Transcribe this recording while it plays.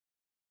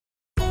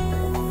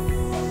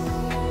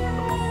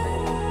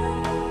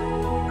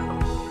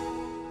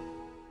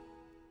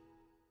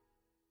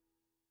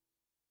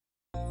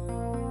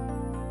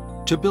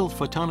To build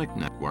photonic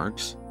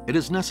networks, it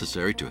is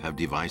necessary to have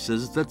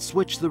devices that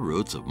switch the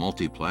routes of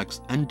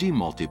multiplex and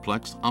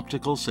demultiplex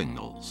optical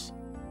signals.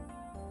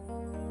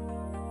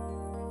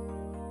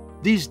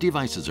 These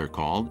devices are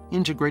called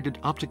integrated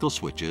optical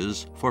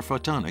switches for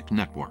photonic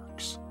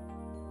networks.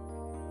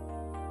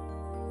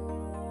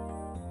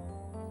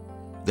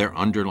 Their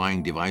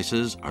underlying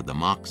devices are the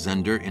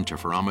Mach-Zehnder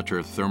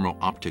interferometer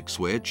thermo-optic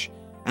switch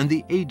and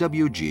the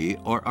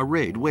AWG or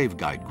arrayed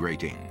waveguide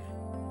grating.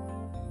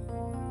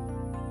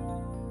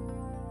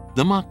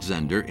 The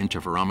Mach-Zehnder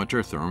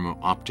interferometer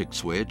thermo-optic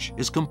switch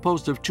is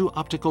composed of 2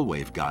 optical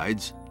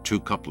waveguides, 2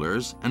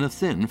 couplers, and a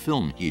thin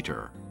film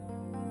heater.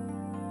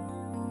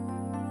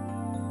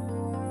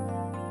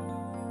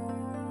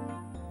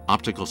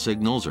 Optical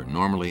signals are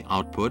normally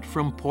output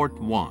from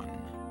port 1.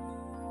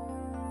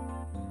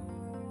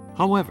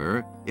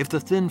 However, if the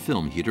thin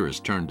film heater is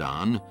turned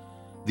on,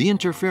 the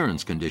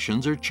interference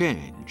conditions are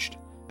changed,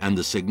 and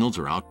the signals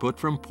are output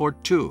from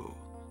port 2.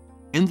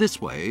 In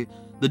this way,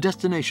 the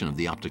destination of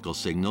the optical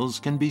signals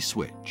can be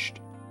switched.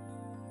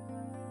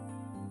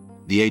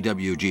 The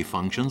AWG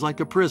functions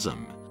like a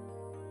prism.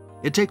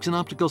 It takes an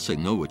optical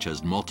signal which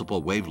has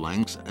multiple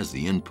wavelengths as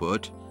the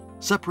input,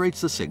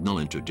 separates the signal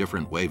into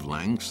different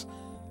wavelengths,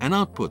 and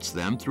outputs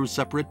them through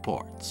separate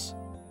ports.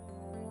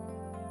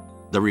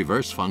 The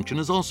reverse function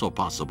is also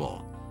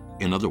possible.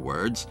 In other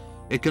words,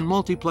 it can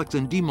multiplex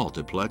and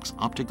demultiplex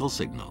optical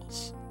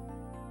signals.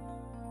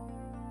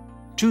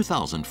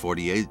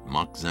 2048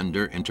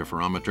 Mach-Zehnder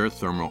interferometer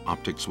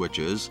thermo-optic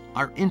switches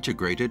are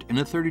integrated in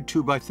a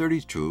 32 by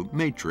 32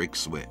 matrix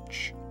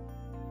switch.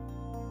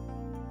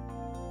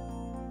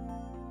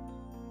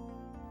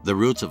 The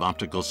routes of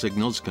optical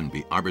signals can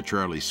be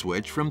arbitrarily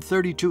switched from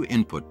 32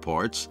 input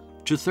ports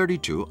to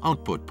 32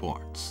 output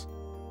ports.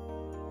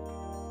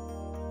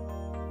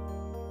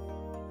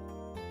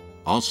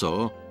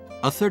 Also,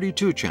 a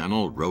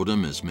 32-channel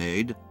ROADM is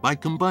made by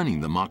combining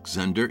the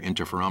Mach-Zehnder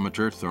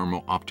interferometer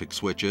thermo-optic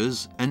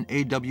switches and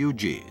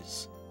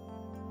AWGs.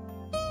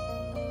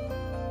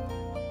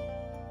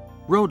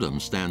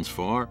 ROADM stands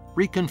for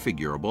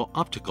Reconfigurable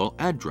Optical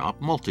Add-Drop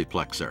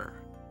Multiplexer.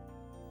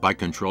 By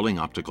controlling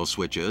optical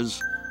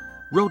switches,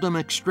 ROADM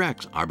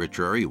extracts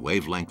arbitrary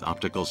wavelength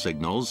optical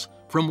signals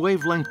from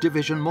wavelength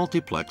division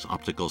multiplex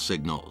optical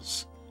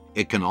signals.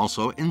 It can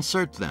also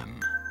insert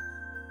them.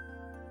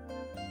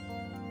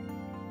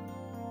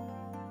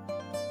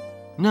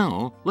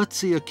 Now, let's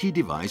see a key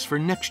device for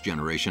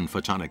next-generation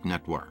photonic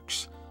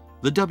networks,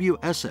 the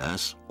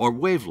WSS, or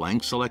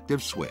Wavelength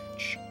Selective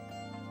Switch.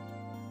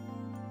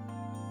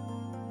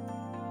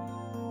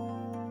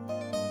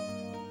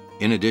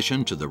 In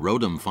addition to the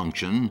ROADM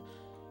function,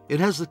 it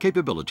has the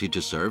capability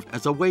to serve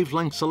as a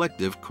wavelength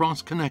selective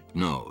cross-connect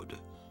node,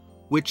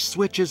 which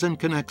switches and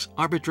connects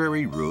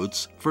arbitrary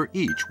routes for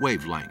each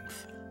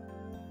wavelength.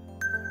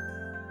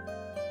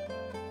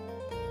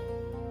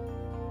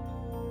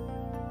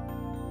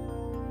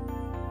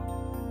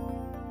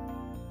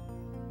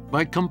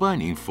 By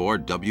combining 4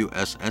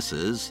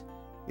 WSSs,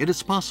 it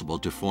is possible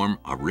to form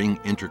a ring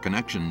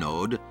interconnection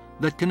node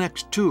that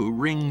connects 2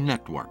 ring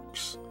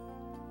networks.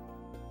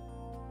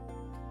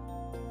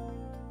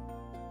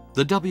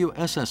 The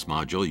WSS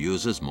module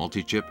uses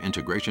multi-chip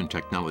integration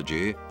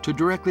technology to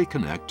directly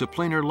connect to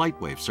planar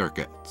lightwave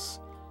circuits.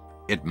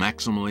 It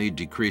maximally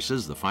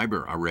decreases the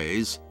fiber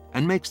arrays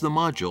and makes the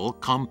module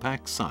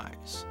compact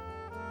size.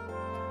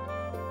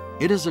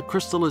 It is a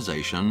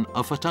crystallization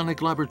of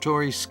Photonic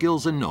Laboratories'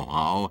 skills and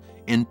know-how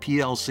in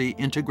PLC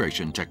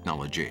integration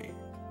technology.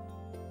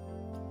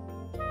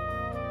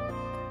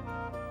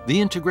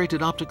 The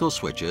integrated optical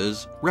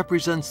switches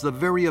represents the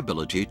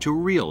variability to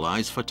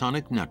realize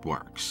photonic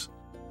networks.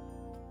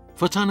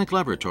 Photonic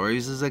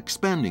Laboratories is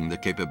expanding the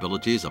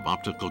capabilities of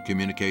optical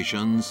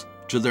communications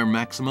to their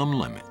maximum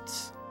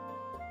limits.